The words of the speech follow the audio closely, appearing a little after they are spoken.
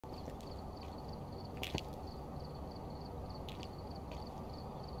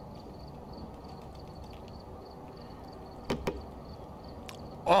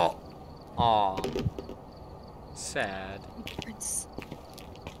Oh. Aw. Sad.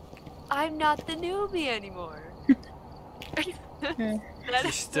 I'm not the newbie anymore.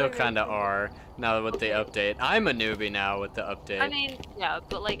 You still kind of are now with the update. I'm a newbie now with the update. I mean, yeah,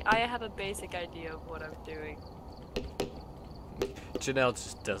 but like I have a basic idea of what I'm doing. Janelle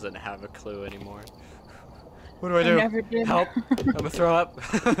just doesn't have a clue anymore. What do I do? Never did. Help! I'm gonna throw up.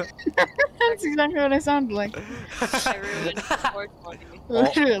 That's exactly what I sounded like. I ruined 420.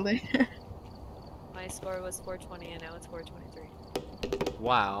 Literally. My score was 420 and now it's 423.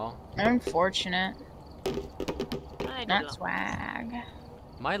 Wow. Unfortunate. I Not don't. swag.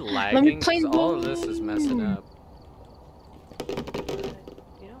 My lagging, 'cause all of this is messing game. up. You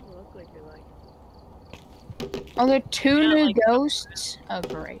don't look like you're like. Oh, there are two Yeah, new like- ghosts? Oh,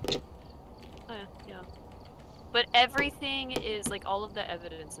 great. Oh, yeah. But everything is like all of the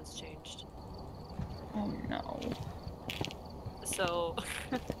evidence has changed. Oh no. So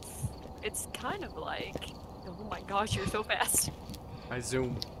it's kind of like, oh my gosh, you're so fast. I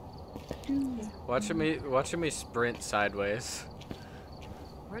zoom. Watching me sprint sideways.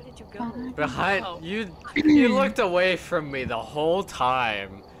 Where did you go? Behind Oh. you looked away from me the whole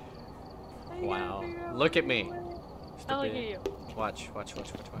time. Wow. Look at me. I look at you. Watch.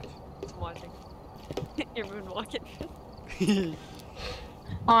 I'm watching. You're moonwalking.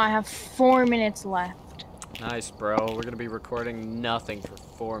 Oh, I have 4 minutes left. Nice, bro. We're gonna be recording nothing for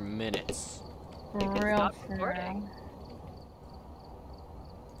 4 minutes. For can real, stop for recording. real.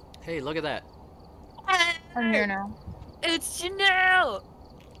 Hey, look at that. I'm here now. It's Janelle!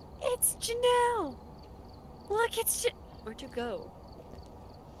 It's Janelle! Look, it's Where'd you go?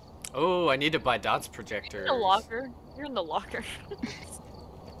 Oh, I need to buy dots projectors. In the locker. You're in the locker.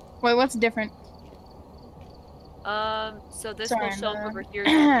 Wait, what's different? So this Sorry, will show up man. over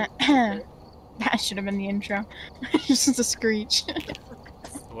here. That should have been the intro. Just a screech.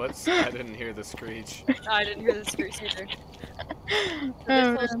 What's? I didn't hear the screech. I didn't hear the screech either. So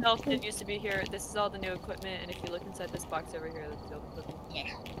Oh, this whole man. shelf didn't used to be here. This is all the new equipment, and if you look inside this box over here, that's the old equipment.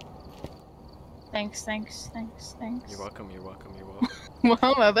 Thanks. You're welcome. Well,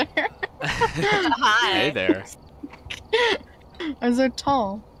 hello there. Hi. Hey there. I'm so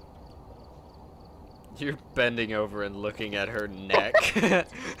tall. You're bending over and looking at her neck.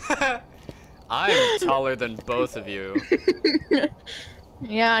 I'm taller than both of you.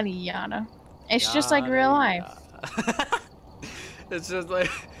 Yada yada. It's just like real life. Yada. It's just like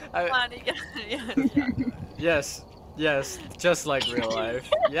yes, just like real life.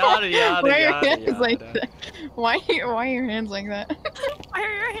 Yada yada Why are your yada hands yada. like that? Why are your hands like that? Why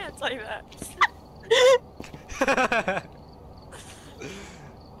are your hands like that?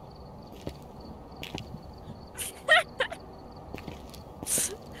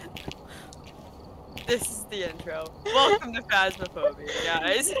 This is the intro. Welcome to Phasmophobia,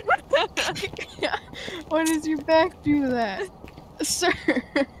 guys. Why does your back do that? Sir.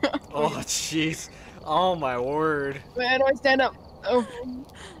 Oh jeez. Oh my word. Wait, how do I stand up? Oh.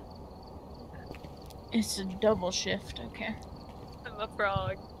 It's a double shift, okay. I'm a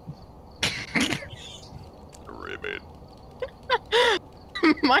frog. Ribbit.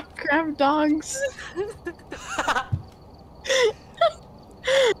 Minecraft dogs.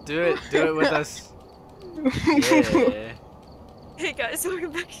 Do it with us. Yeah. Hey guys,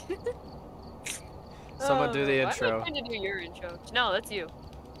 welcome back. Someone do the Why am I intro. trying to do your intro? No, that's you.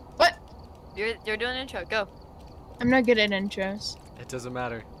 What? You're doing an intro. Go. I'm not good at intros. It doesn't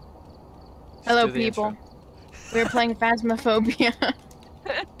matter. Just Hello, do the people. intro. We're playing Phasmophobia.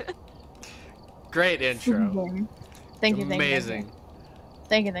 Great intro. Thank you. Amazing.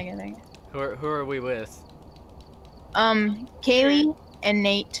 Thank you. Who are we with? Kaylee and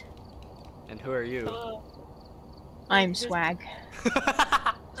Nate. And who are you? I'm swag.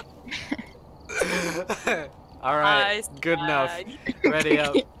 All right. Good enough. Ready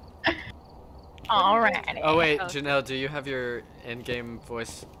up. Alrighty. Oh wait, Janelle, do you have your in-game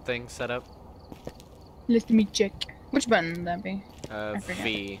voice thing set up? Let me check. Which button would that be? forget.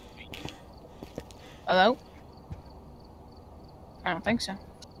 V. Hello? I don't think so.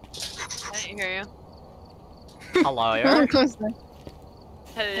 I didn't hear you. Hello. Really close there.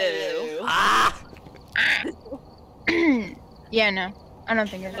 Hello. Ah! Yeah, no. I don't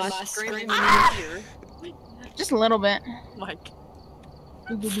think it Am I is. screaming in your ear? Just a little bit. Mike.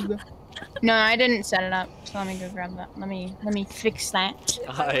 No, I didn't set it up. So let me go grab that. Let me fix that. If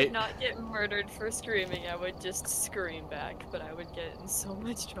I would not get murdered for screaming, I would just scream back, but I would get in so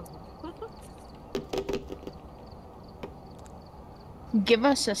much trouble. Give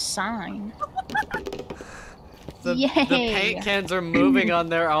us a sign. The Yay! paint cans are moving on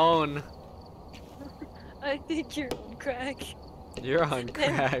their own. I think you're on crack. You're on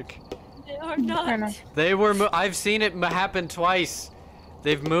crack. They are Fair not. enough. They were. I've seen it happen twice.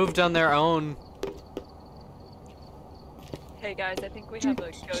 They've moved on their own. Hey guys, I think we have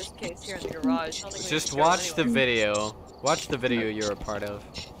a ghost case here in the garage. I don't think we Just can show watch the anyone. video. Watch the video you're a part of.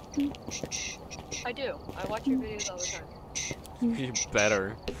 I do. I watch your videos all the time. You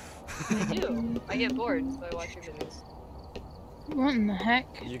better. I do. I get bored, so I watch your videos. What in the heck?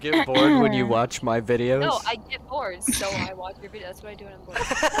 You get bored when you watch my videos? No, I get bored, so I watch your videos. That's what I do when I'm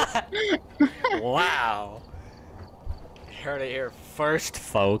bored. Wow. You heard it here first,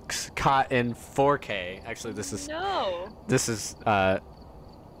 folks. Caught in 4K. Actually, this is No,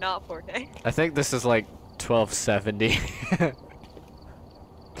 not 4K. I think this is like 1270.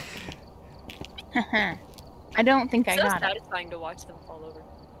 I don't think I So got it. satisfying to watch them fall over.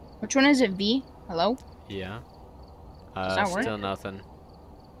 Which one is it? V? Hello? Yeah. Does that work? Still nothing.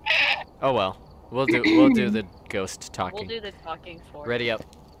 Oh well. We'll do the ghost We'll talking. do the talking for. Ready up.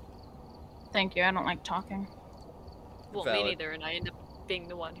 Thank you. I don't like talking. Well, Valid. me neither, and I end up being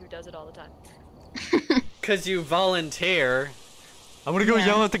the one who does it all the time. Cause you volunteer. I'm gonna go Yeah.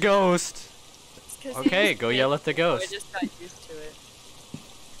 yell at the ghost. It's 'cause Okay, he's go big, yell at the so ghost. I just got used to it.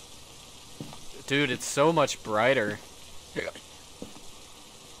 Dude, it's so much brighter.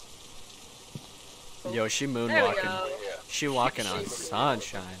 Yo, she There we moonwalking. go. She walking on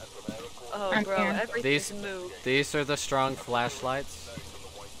sunshine. Oh, I'm bro, here. everything's moved. These are the strong flashlights.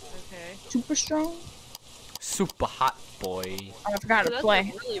 Okay. Super strong? Super hot boy. Oh, I forgot So to that's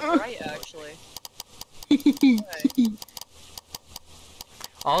play. really bright, actually. Okay.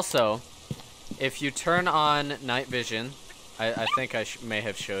 Also, if you turn on night vision, I think I may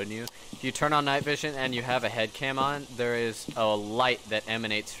have shown you. If you turn on night vision and you have a head cam on, there is a light that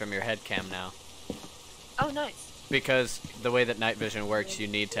emanates from your head cam now. Oh, nice. Because the way that night vision works, you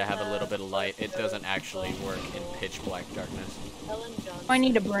need to have a little bit of light. It doesn't actually work in pitch black darkness. Helen Johnson. I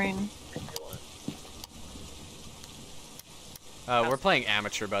need to bring. We're playing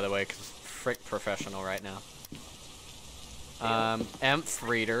amateur, by the way, because frick professional right now. Emph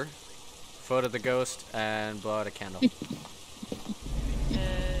reader, photo the ghost, and blow out a candle.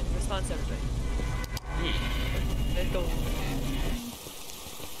 And response to everybody. Let's go.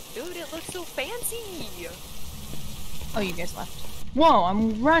 Dude, it looks so fancy. Oh, you guys left. Whoa,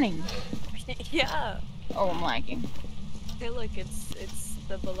 I'm running. Yeah. Oh, I'm lagging. Hey, look, it's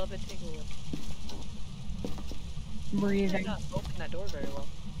the beloved Tingle. I Breathing. did not open that door very well.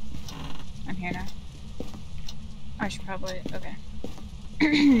 I'm here now. I should probably. Okay.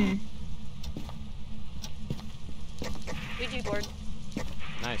 Ouija board.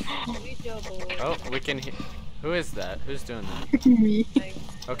 Nice. Ouija board. Oh, we can hear. Who is that? Who's doing that? Me.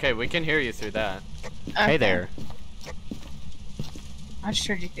 Okay, we can hear you through that. Okay. Hey there. I just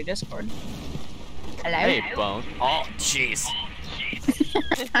heard you through Discord. Hello? Hey, Bone. Oh, jeez.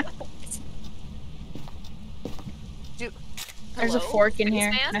 Dude. There's a Hello? fork in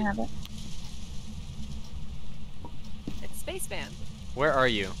here. Spaceman? Can I have it? It's Spaceman. Where are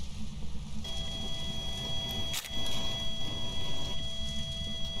you?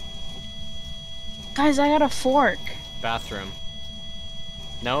 Guys, I got a fork. Bathroom.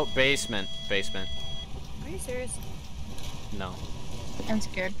 No, basement. Basement. Are you serious? No. I'm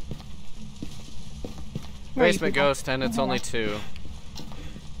scared. Where are you Basement people? ghost, and it's only 2.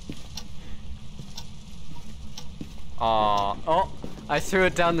 Aw. Oh, I threw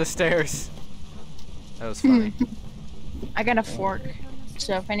it down the stairs. That was funny. I got a fork.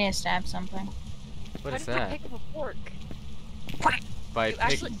 So if I need to stab something. What How is did you that? pick up a fork? By You pick,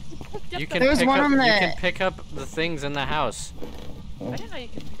 actually picked up you the can There was pick one up. on You the- can pick up the things in the house. I didn't know you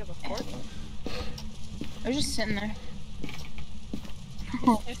could pick up a fork. I was just sitting there.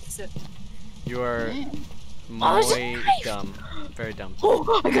 You are Oh, muy there's a knife! dumb. Very dumb.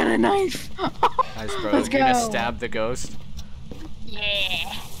 Oh, I got a knife! Nice, bro. Let's You're gonna go. stab the ghost?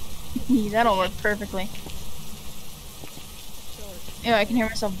 Yeah. That'll work perfectly. Ew, I can hear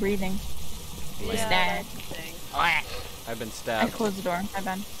myself breathing. What's Yeah, that? that's the thing. I've been I stabbed. closed the door. My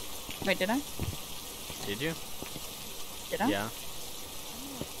bad. Wait, did I? Did you? Did I? Yeah.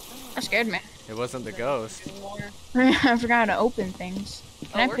 That scared me. It wasn't the ghost. Anymore. I forgot how to open things.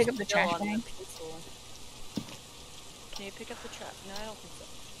 Can I we're pick up the still trash on the bag? peaceful. Can you pick up the trash? No, I don't think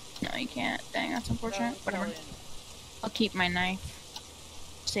so. No, you can't. Dang, that's unfortunate. No, Whatever. probably I'll keep my knife.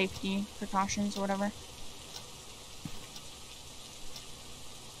 Safety precautions or whatever.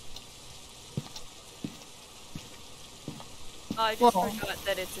 I just Whoa. forgot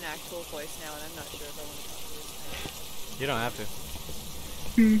that it's an actual voice now, and I'm not sure if I want to talk to this thing. You don't have to.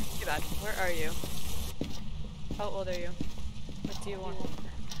 Too bad. Where are you? How old are you? What do you want?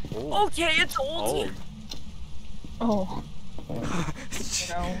 Oh. Okay, it's old. Old. Oh.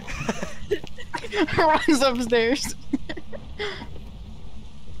 No. Runs upstairs.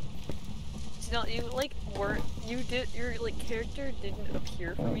 No, you like weren't. Your like character didn't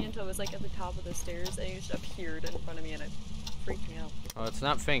appear for me until I was like at the top of the stairs, and you just appeared in front of me, and it freaked me out. Oh, it's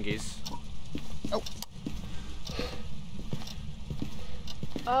not fingies. Oh.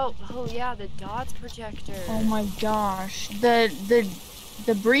 Oh yeah, the dots projector. Oh my gosh. The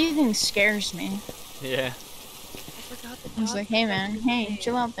breathing scares me. Yeah. I forgot the dots. I was like, hey man, hey,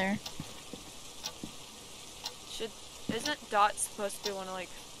 chill out there. Isn't dots supposed to be one of like?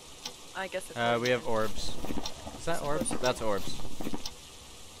 I guess it's. We have orbs. Is that orbs? That's orbs.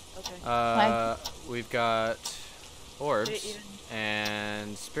 Okay. We've got orbs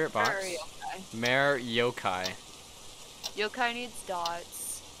and spirit box. Mare yokai. Yokai needs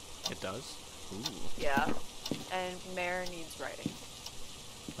dots. It does? Ooh. Yeah. And mare needs writing.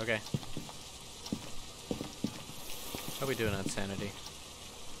 Okay. How we doing on sanity?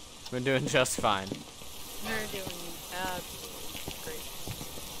 We're doing just fine. We're doing great.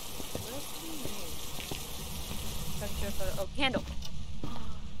 Oh, candle!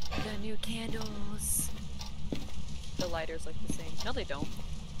 The new candles! The lighters look the same. No, they don't.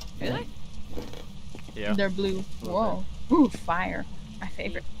 Do they? Yeah. They're blue. Whoa. Ooh, fire. My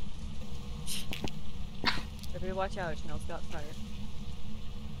favorite. Everybody watch out, Chanel's got fire.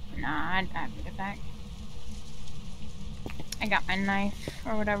 Nah, I'd have to get back. I got my knife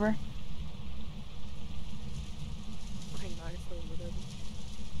or whatever. My knife or whatever.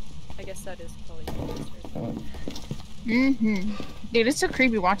 I guess that is probably the Mm-hmm. Dude, it's so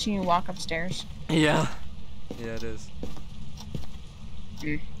creepy watching you walk upstairs. Yeah. Yeah, it is.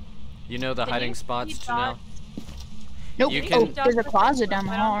 Mm. You know the hiding spots, Janelle? Nope. You Oh, can- there's a closet down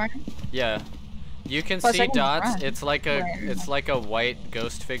the hall, right? Yeah. You can Plus, I see can dots. run. It's like a white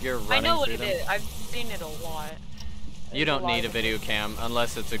ghost figure running I know what through it them. is. I've seen it a lot. You don't need a of video cam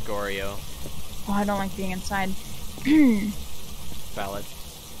unless it's a goryo. Oh, I don't like being inside. Valid.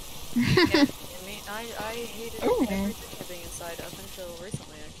 Yeah, I hated Ooh. everything of being inside up until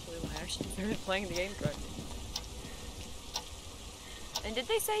recently, actually, when I actually started playing the game correctly. And did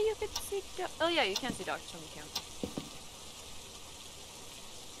they say you could see oh yeah, you can see doctors on the camera.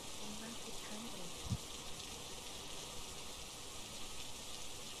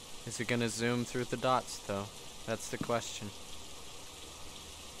 Is it gonna zoom through the dots though? That's the question.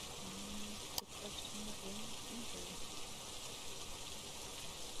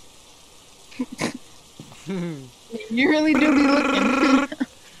 You really do be looking.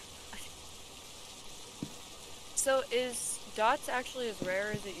 So is dots actually as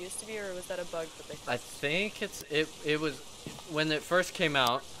rare as it used to be, or was that a bug that they I fixed? think it was when it first came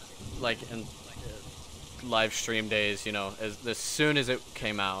out, like in live stream days, you know, as soon as it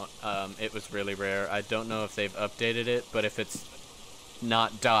came out, it was really rare. I don't know if they've updated it, but if it's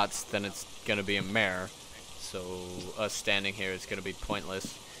not dots, then it's gonna be a mare. So us standing here is gonna be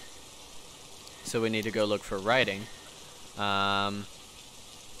pointless. So we need to go look for writing.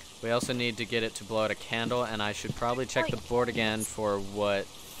 We also need to get it to blow out a candle, and I should probably check the board again for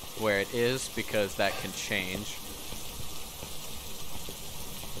where it is, because that can change.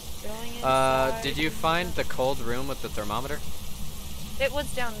 Did you find the cold room with the thermometer? It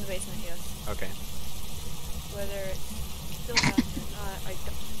was down in the basement, yes. Okay. Whether it's still down there or not, I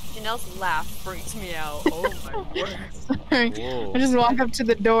don't. Janelle's laugh freaks me out. Oh my word. Sorry. Whoa. I just walk up to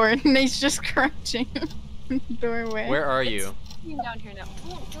the door and Nate's just crouching in the doorway. Where are you? It's down here now.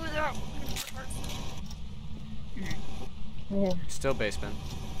 Don't do that. Yeah. Still basement.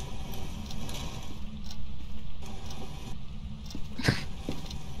 Trying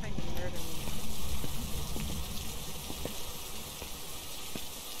to murder me.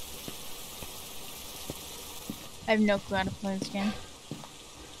 I have no clue how to play this game.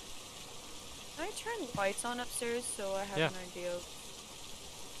 Can I turn lights on upstairs so I have Yeah. an idea of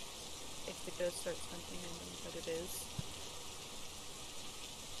if the ghost starts hunting and what it is?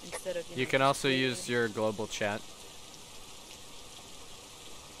 Instead of, You can also use your global chat.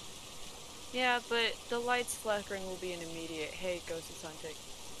 Yeah, but the lights flickering will be an immediate, hey, ghost is hunting.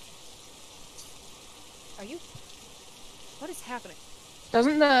 Are you... What is happening?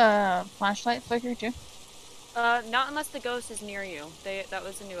 Doesn't the flashlight flicker too? Not unless the ghost is near you. That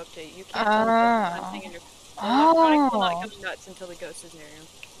was a new update. You can't tell the ghost is hunting and your electronics will not come nuts until the ghost is near you.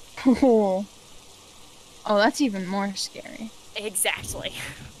 Cool. Oh, that's even more scary. Exactly.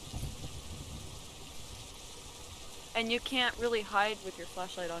 And you can't really hide with your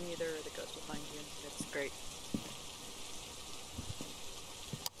flashlight on either, or the ghost will find you. It's great.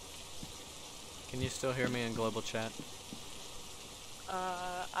 Can you still hear me in global chat?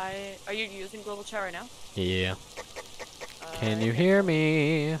 Are you using global chat right now? Yeah. Can you hear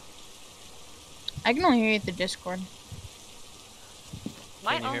me? I can only hear you at the Discord.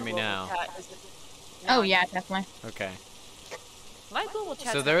 My Can you hear me own now? global chat is Oh yeah, definitely. Okay. My global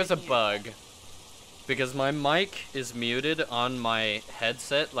chat. So there is a bug. Because my mic is muted on my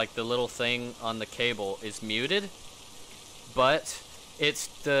headset, like the little thing on the cable is muted. But it's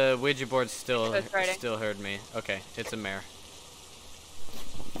the Ouija board still heard me. Okay, it's a mare.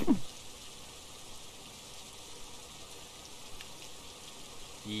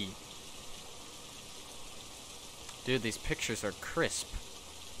 Yee. Dude, these pictures are crisp.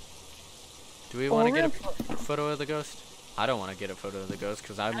 Do we want to get a photo of the ghost? I don't want to get a photo of the ghost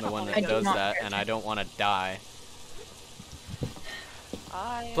because I'm the one that does that and I don't want to die.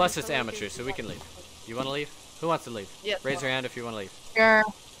 Plus it's amateur, so we can leave. You want to leave? Who wants to leave? Yes. Raise your hand if you want to leave. Sure.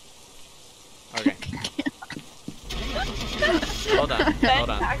 Okay. Hold on. Hold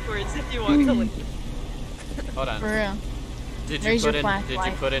on. Backwards if you want to leave. Hold on. For real. Did Raise you your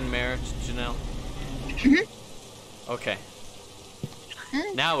put in marriage, Janelle? Okay.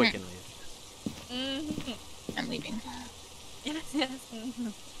 Now we can leave. I'm leaving. Yes.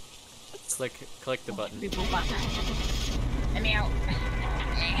 Click the button. Let me out.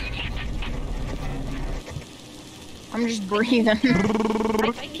 I'm just breathing. I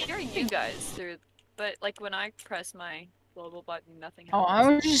can hear you guys through, but like when I press my global button, nothing happens. Oh,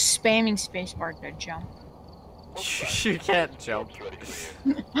 I was just spamming spacebar to jump. You can't jump.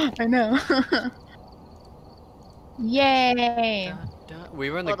 I know. Yay! We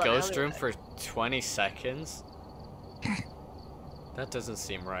were in the ghost room for 20 seconds? That doesn't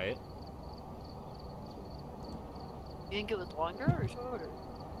seem right. You think it was longer or shorter?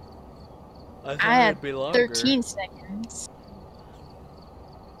 I I had it'd be longer. 13 seconds.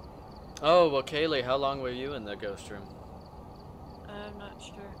 Oh, well, Kaylee, how long were you in the ghost room? I'm not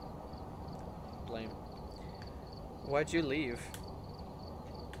sure. Blame. Why'd you leave?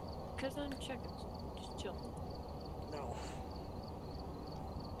 Because I'm checking. Just chill. No.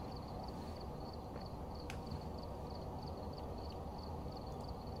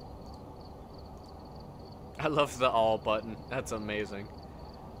 I love the all button. That's amazing.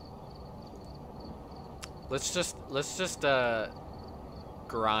 Let's just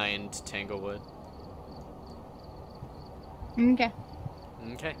grind Tanglewood. Okay.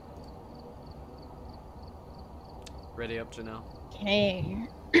 Okay. Ready up, Janelle? Okay.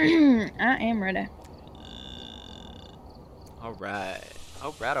 I am ready. Alright.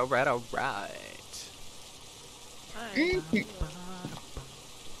 Alright.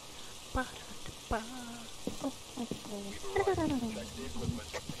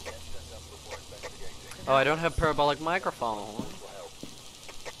 Oh, I don't have parabolic microphone.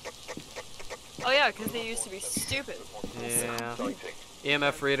 Oh yeah, because they used to be stupid. Yeah.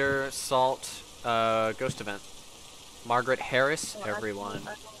 EMF reader, salt, ghost event. Margaret Harris, everyone.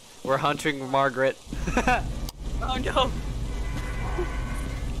 We're hunting Margaret. Oh no.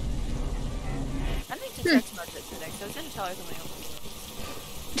 I need to text Margaret today, because I was going to tell her something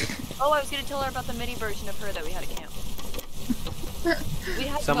else. Oh, I was going to tell her about the mini version of her that we had at camp.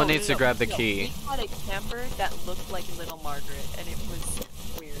 Someone needs to grab the key. We had a camper that looked like little Margaret, and it was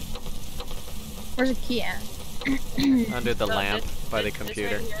weird. Where's the key at? Under the So lamp by the this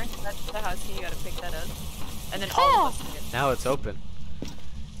computer. right here, that's the house key, you gotta pick that up. And then all of us can get Now it's open.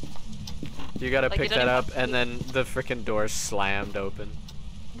 You gotta Like, pick it that doesn't up, have and then the frickin' door slammed open.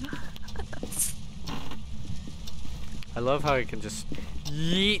 I love how it can just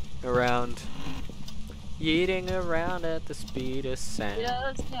yeet around. Yeeting around at the speed of sound.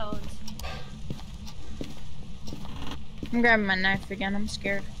 Just don't. I'm grabbing my knife again. I'm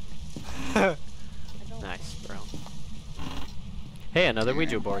scared. Nice, bro. Hey, another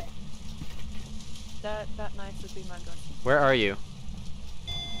Ouija board. That knife would be my gun. Where are you?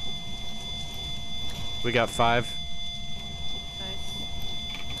 We got 5.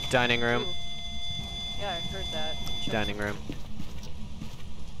 Nice. Dining room. Ooh. Yeah, I heard that. Dining room.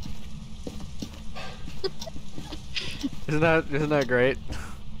 Isn't that great?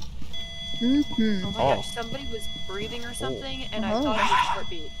 Mm-hmm. Oh my gosh, somebody was breathing or something, and I Oh. thought it was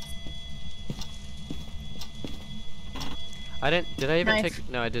heartbeat. Did I even Knife. take,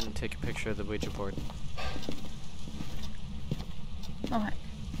 no, I didn't take a picture of the Ouija board. Okay.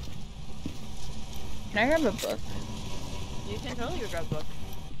 Can I grab a book? You can totally go grab a book.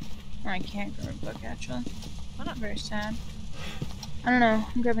 Oh, I can't grab a book, actually. Why not? Very sad. I don't know.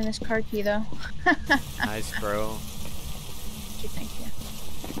 I'm grabbing this car key, though. Nice, bro. Thank you.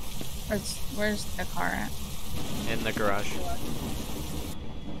 Where's the car at? In the garage.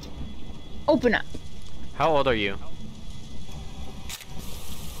 Open up. How old are you?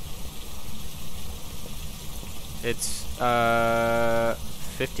 It's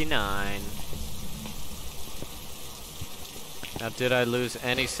 59. Now, did I lose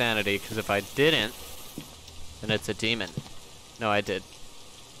any sanity? Because if I didn't, then it's a demon. No, I did.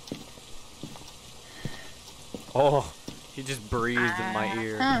 Oh, he just breathed in my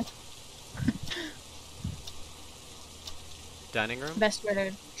ear. Huh. Dining room? Best way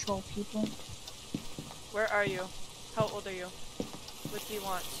to troll people. Where are you? How old are you? What do you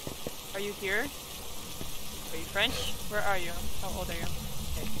want? Are you here? Are you French? Where are you? How old are you?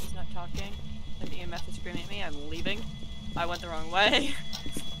 Okay, he's not talking. And the EMF is screaming at me. I'm leaving. I went the wrong way.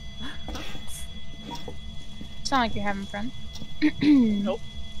 It's not like you're having fun. Nope.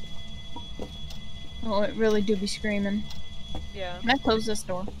 Oh, it really do be screaming. Yeah. Can I close this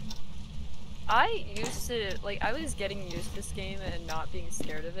door? I used to, like, I was getting used to this game and not being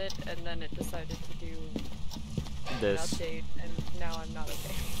scared of it, and then it decided to do an update, and now I'm not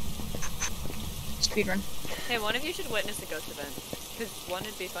okay. Speedrun. Hey, one of you should witness a ghost event. Because one,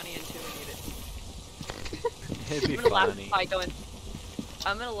 it'd be funny, and two, we need it. It'd be I'm gonna laugh funny. if I go in.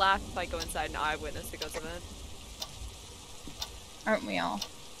 I'm gonna laugh if I go inside and I witness a ghost event. Aren't we all?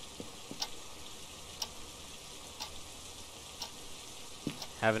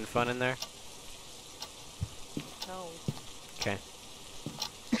 Having fun in there? No. Okay.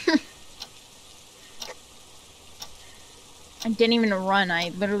 I didn't even run, I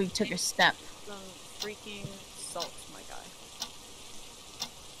literally took a step. Some freaking salt, my guy.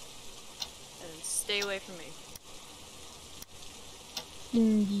 And stay away from me.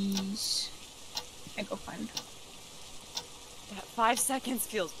 Indies. I go find. That 5 seconds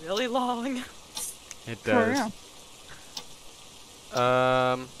feels really long. It For does. real.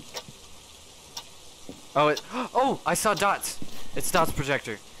 Oh, oh, I saw dots. It's dots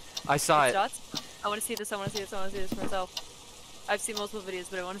projector. I saw it. Dots? I want to see this. I want to see this. I want to see this for myself. I've seen multiple videos,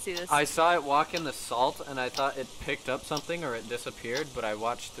 but I want to see this. I saw it walk in the salt, and I thought it picked up something or it disappeared. But I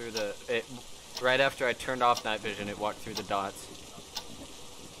watched through it right after I turned off night vision. It walked through the dots.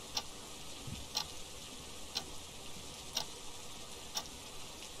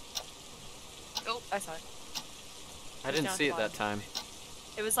 Oh, I saw it. I didn't down see at it the that time.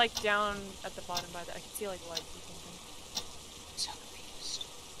 It was like down at the bottom by the. I could see like lights or something. So confused.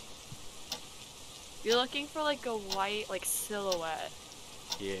 You're looking for like a white like silhouette.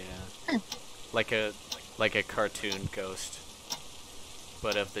 Yeah. Like a cartoon ghost,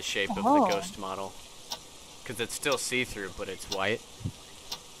 but of the shape of the Oh. ghost model. Because it's still see-through, but it's white.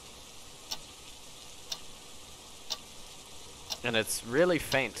 And it's really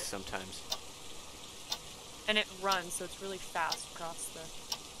faint sometimes. And it runs, so it's really fast across the.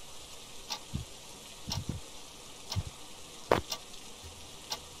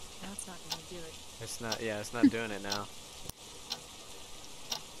 Now it's not gonna do it. It's not, yeah, it's not doing it now.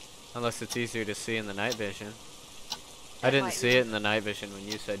 Unless it's easier to see in the night vision. I It didn't might see be. it in the night vision when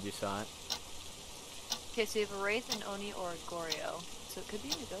you said you saw it. Okay, so you have a Wraith, an Oni, or a Goryo. So it could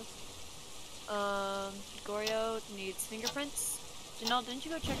be any of those. Goryo needs fingerprints. Janelle, didn't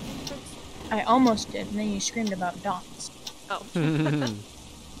you go check fingerprints? I almost did, and then you screamed about dots. Oh.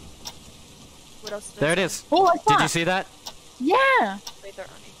 What else? There it is. Oh, I saw Did you it. see that? Yeah! Wait, they're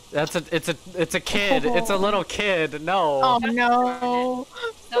Oni. It's a kid. It's a little kid. No. Oh no!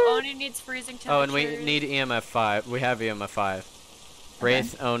 So Oni needs freezing temperatures. Oh, and we need EMF 5. We have EMF 5.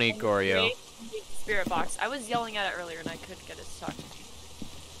 Wraith, Oni, Goryo. Wraith needs Spirit box. I was yelling at it earlier and I couldn't get it to talk to me.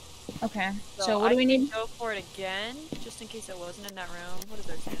 Okay, so what do we I need? can go for it again, just in case it wasn't in that room. What is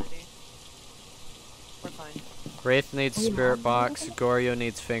our sanity? We're fine. Wraith needs spirit box. Goryo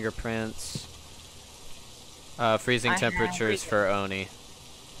needs fingerprints. Freezing I have temperatures for Oni.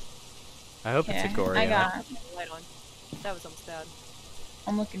 I hope it's a Okay, Goryo. I got. Light on. That was almost bad.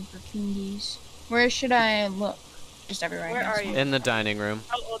 I'm looking for fingies. Where should I look? Just everywhere. I Where guess. are you? In the dining room.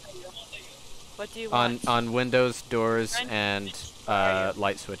 How old are you? What do you On want? windows, doors, Friend? and Are you?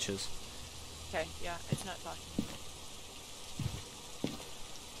 light switches. Okay, yeah, it's not talking.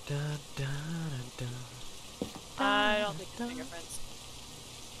 I don't think it's fingerprints.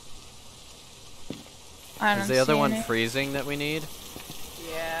 I don't Is the other see one any. freezing that we need?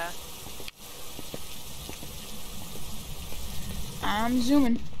 Yeah. I'm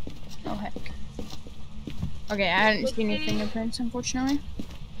zooming. Oh heck. Okay, I didn't see any fingerprints, unfortunately.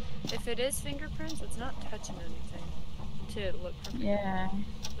 If it is fingerprints, it's not touching anything to look for. Yeah.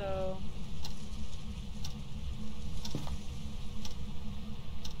 So.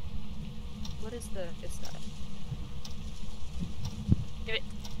 What is the? It's that. Give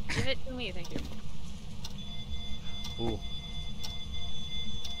it to me, thank you. Ooh.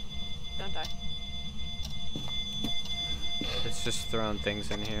 Don't die. It's just throwing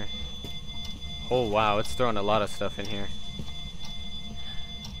things in here. Oh wow, it's throwing a lot of stuff in here.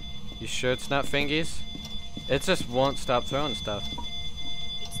 You sure it's not fingies? It just won't stop throwing stuff.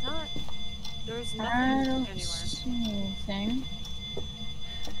 It's not. There's nothing I don't anywhere. see anything.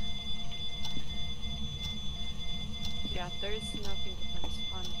 Yeah, there's no fingerprints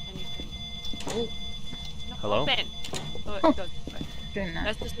on anything. Oh, No, Hello? Open! Oh, it Oh. goes this way. doing that.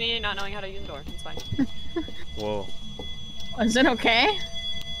 That's just me not knowing how to use the door. It's fine. Whoa. Is it okay?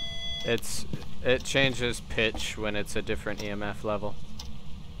 It changes pitch when it's a different EMF level.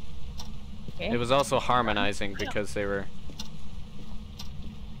 Okay. It was also harmonizing because they were.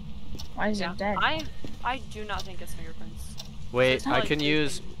 Why is Yeah. it dead? I do not think it's fingerprints. Wait, It's not I like can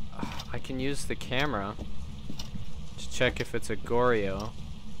these use the camera to check if it's a goryo.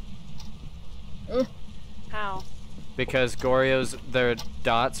 How? Because goryo's, their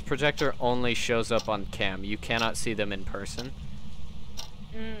dots projector only shows up on cam. You cannot see them in person.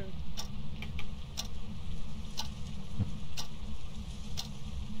 Mm.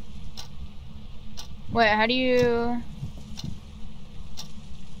 Wait, how do you...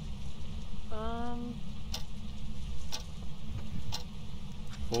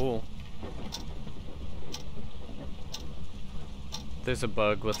 Ooh. There's a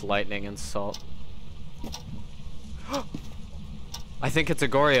bug with lightning and salt. I think it's a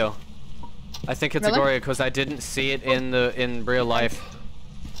goryo. I think it's Really? a goryo because I didn't see it in real life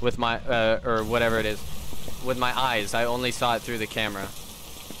with my or whatever it is with my eyes. I only saw it through the camera.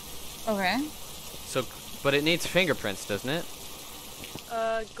 Okay. So, but it needs fingerprints, doesn't it?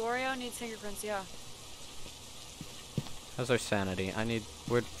 Goryo needs fingerprints, yeah. How's our sanity?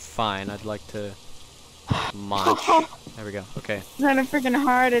 We're fine. I'd like to munch. There we go. Okay. I had a freaking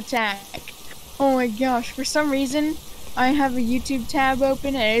heart attack. Oh my gosh, for some reason, I have a YouTube tab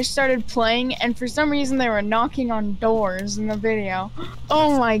open and it started playing, and for some reason they were knocking on doors in the video.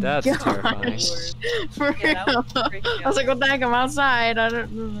 Oh my That's gosh. terrifying. For Yeah, that real. was freaky. I was like, what the heck, I'm outside. I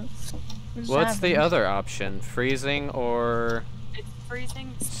don't know. What's the other option? Freezing or It's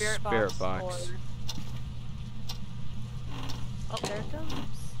freezing, spirit Spirit box, box. or... Oh, there it goes.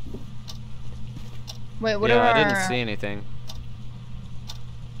 Wait, what yeah, are I didn't our- see anything.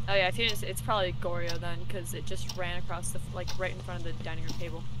 Oh yeah, it's probably Goryo then, because it just ran across the, like, right in front of the dining room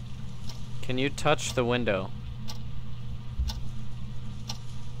table. Can you touch the window?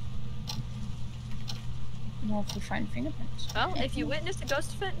 Well, if we find fingerprints. Well, if you witnessed a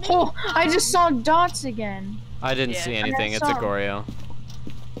ghost event, maybe? Oh, I just saw dots again. I didn't Yeah. see And anything. I It's a saw- goryo.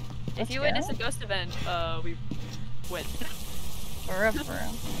 If you Okay. witness a ghost event, we win. For real, for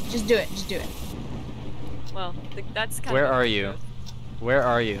real. Just do it, just do it. Well, that's kind Where of... are you? Where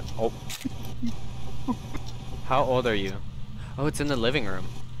are you? Oh. How old are you? Oh, it's in the living room.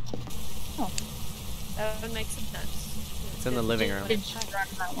 That would make some sense. It's in the living room. It should run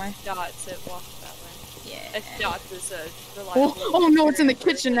that way. Dots, it walks that way. Yeah. If Dots is a reliable... Oh no, it's in the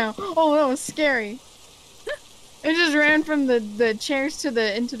kitchen now. Oh, that was scary. It just ran from the chairs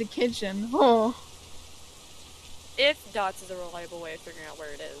to into the kitchen. Oh. If Dots is a reliable way of figuring out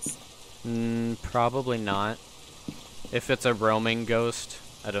where it is. Probably not. If it's a roaming ghost,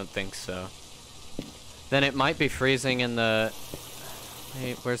 I don't think so. Then it might be freezing in the...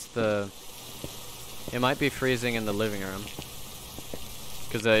 Wait, where's the... It might be freezing in the living room.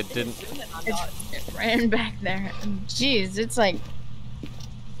 Because I didn't... Zoom in on It Dots. ran back there. Jeez, it's like...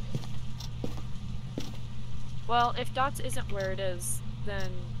 Well, if Dots isn't where it is, then...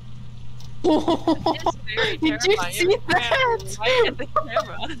 Oh, It's very did you terrifying. see It ran that? right at the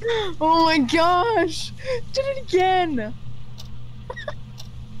camera. Oh my gosh! Did it again!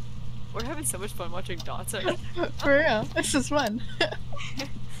 We're having so much fun watching Dots right now. For real, this is fun.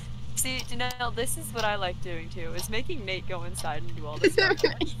 See, Janelle, this is what I like doing too, is making Nate go inside and do all this stuff.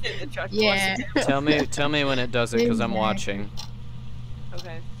 Sit in the truck and watch Yeah. it. Tell me when it does it, because I'm Exactly. watching.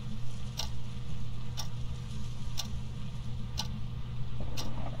 Okay.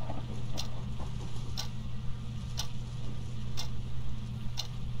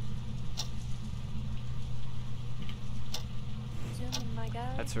 Zoom in, my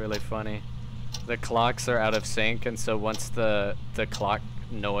guy. That's really funny. The clocks are out of sync, and so once the clock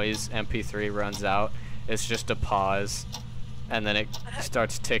noise MP3 runs out, it's just a pause, and then it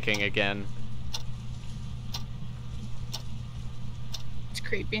starts ticking again. It's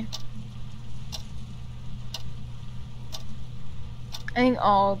creepy. I think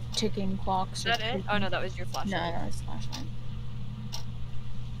all ticking clocks Is are that it? creepy. Oh no, that was your flashlight. No, it's flashlight.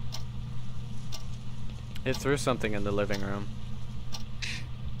 It threw something in the living room,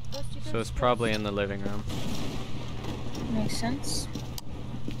 so it's probably in the living room. Makes sense.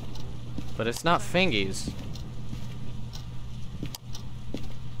 But it's not fingies.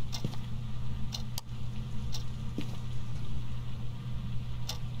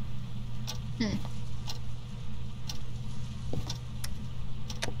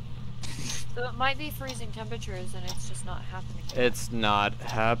 So it might be freezing temperatures and it's just not happening. It's not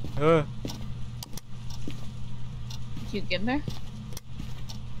Did you get there?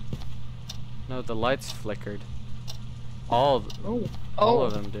 No, the lights flickered. All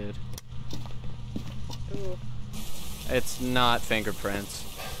of them did. Ooh. It's not fingerprints.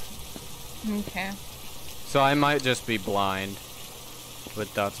 Okay. So I might just be blind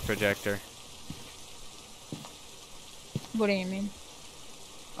with Dot's projector. What do you mean?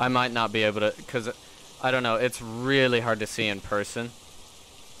 I might not be able to, because I don't know, it's really hard to see in person.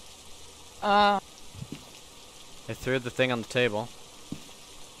 I threw the thing on the table.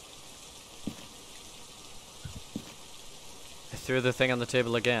 I threw the thing on the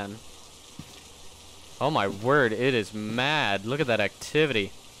table again. Oh my word, it is mad. Look at that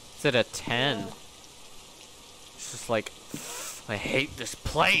activity. It's at a 10. Yeah. It's just like, I hate this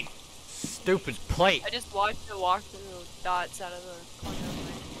plate. Stupid plate. I just watched it walk through dots out of the corner of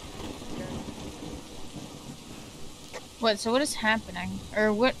my What? So what is happening?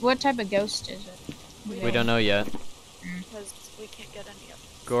 Or what type of ghost is it? We don't know yet. because we can't get any of them.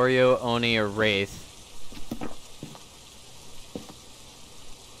 Goryo, Oni, or Wraith.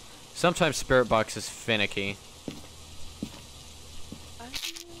 Sometimes Spirit Box is finicky.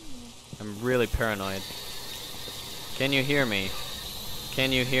 I'm really paranoid. Can you hear me?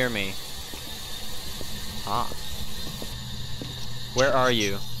 Can you hear me? Ah. Where are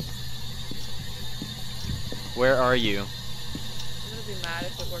you? Where are you? I'm gonna be mad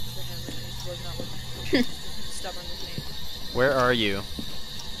if it works for him and he was not working. Stubborn with me. Where are you?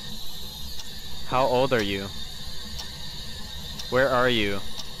 How old are you? Where are you?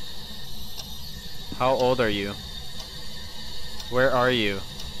 How old are you? Where are you?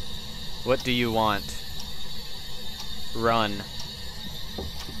 What do you want? Run.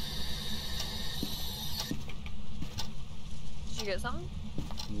 Did you get something?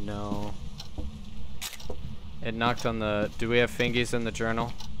 No. It knocked on the... Do we have fingies in the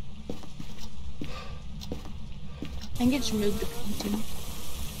journal? I think it's moved to painting.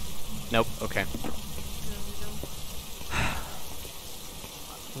 Nope, okay. No, we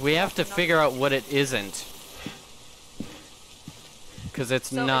don't. We have to figure out what it isn't. Because it's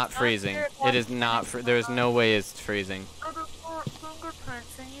So not it's not freezing. Spirit It is Box, not... it's There's not- no way it's freezing. Oh, the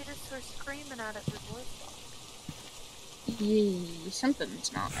fingerprints, and you just were screaming at it with voice box. Yee,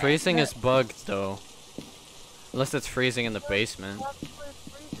 something's not right. Freezing is bugged, though. Unless it's freezing in the basement.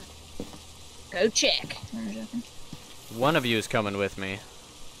 Go check. I'm joking. One of you is coming with me.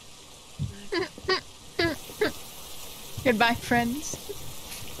 Goodbye, friends.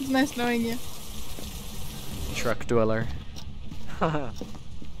 It's nice knowing you. Truck dweller.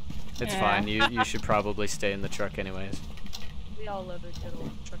 It's Yeah. fine. You should probably stay in the truck anyways. We all love a good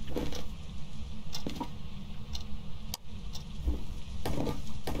old truck.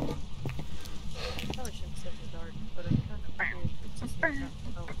 Probably shouldn't sit in the dark, but I'm kind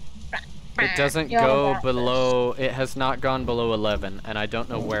of It doesn't Y'all go got below... It has not gone below 11, and I don't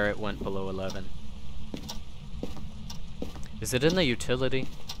know where it went below 11. Is it in the utility?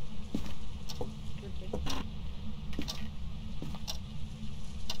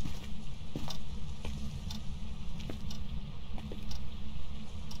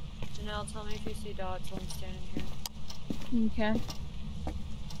 Janelle, tell me if you see dots while I'm standing here. Okay.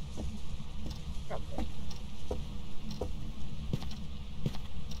 Probably.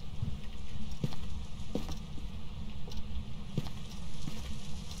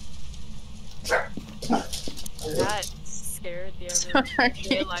 That scared the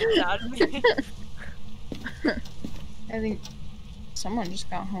ever life out of me. I think someone just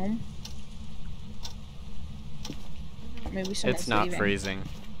got home. Maybe someone's It's not leaving. freezing.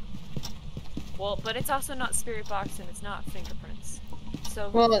 Well, but it's also not spirit box and it's not fingerprints. So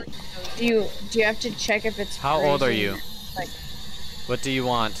who Well, freaking knows Do you have to check if it's How old are freezing? you? Like, What do you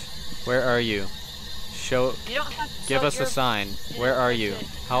want? Where are you? Show... You don't have to, Give so us a you're- sign. you Where don't are have you? to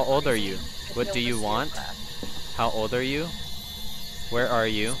How old are you? freeze What it do to you feel want? the spirit How old are you? Where are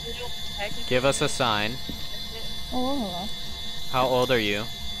you? box. You don't technically Give us a sign. have to- oh, How old are you?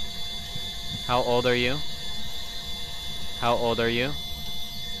 How old are you? How old are you?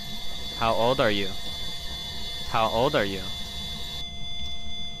 How old are you? How old are you?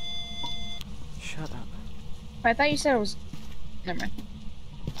 Shut up. I thought you said it was. Never mind.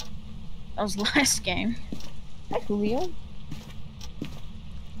 That was last game. Hi, Julio.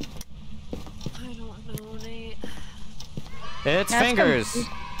 I don't know, Nate. It's That's fingers!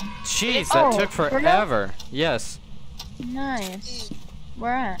 Jeez, that Oh, took we're not- forever. Yes. Nice.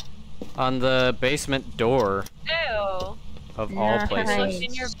 Where at? On the basement door Ew. of all Nice. places. Look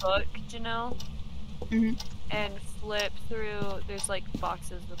in your book, Janelle, Mhm. and flip through, there's like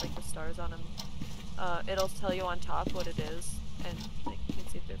boxes with like the stars on them. It'll tell you on top what it is, and like, you can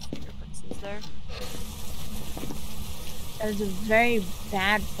see if there's fingerprints there. That is a very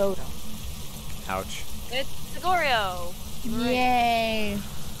bad photo. Ouch. It's the Goryo! You were right. Yay!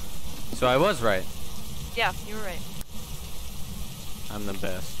 So I was right. Yeah, you were right. I'm the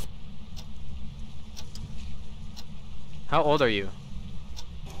best. How old are you?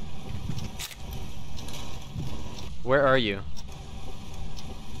 Where are you?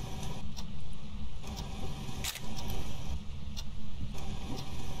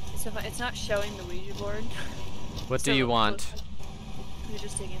 So it's not showing the Ouija board. What do you want? You're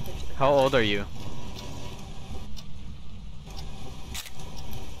just taking a picture. How old are you?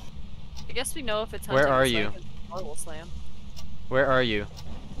 I guess we know if it's Where hunting are us, you? like, the door will slam. Where are you?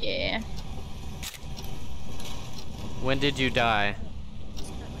 Yeah. When did you die? It's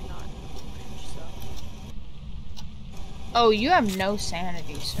currently not range, so. Oh, you have no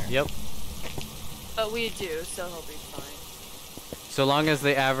sanity, sir. Yep. But we do, so he'll be fine. So long as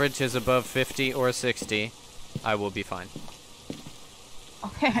the average is above 50 or 60, I will be fine.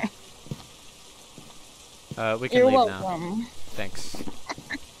 Okay. We can You're leave welcome. now. Thanks.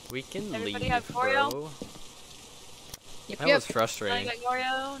 We can Everybody leave, have Goryo? bro. Yep, That yep. was frustrating. You got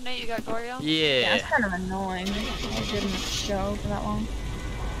Goryo? Nate, you got Goryo? Yeah, Yeah. it's kind of annoying. I didn't show for that long.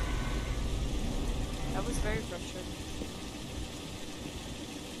 That was very frustrating.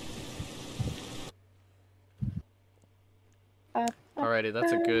 Alrighty,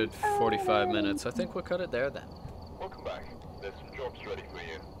 that's a good 45 minutes. I think we'll cut it there then. Welcome back. There's some jobs ready for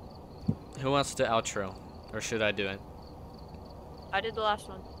you. Who wants to outro? Or should I do it? I did the last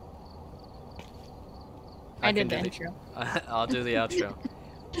one. I can did the do intro. I'll do the outro.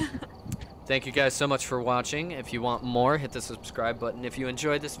 Thank you guys so much for watching. If you want more, hit the subscribe button. If you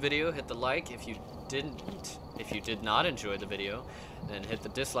enjoyed this video, hit the like. If you did not enjoy the video, then hit the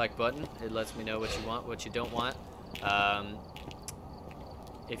dislike button. It lets me know what you want, what you don't want.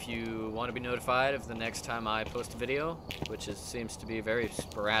 If you want to be notified of the next time I post a video, which seems to be very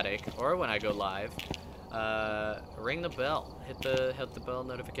sporadic, or when I go live, ring the bell. Hit the bell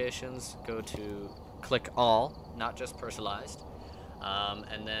notifications. Go to click all, not just personalized.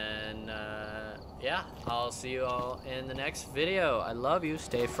 And then, yeah, I'll see you all in the next video. I love you.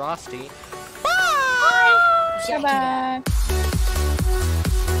 Stay frosty. Bye! Bye-bye.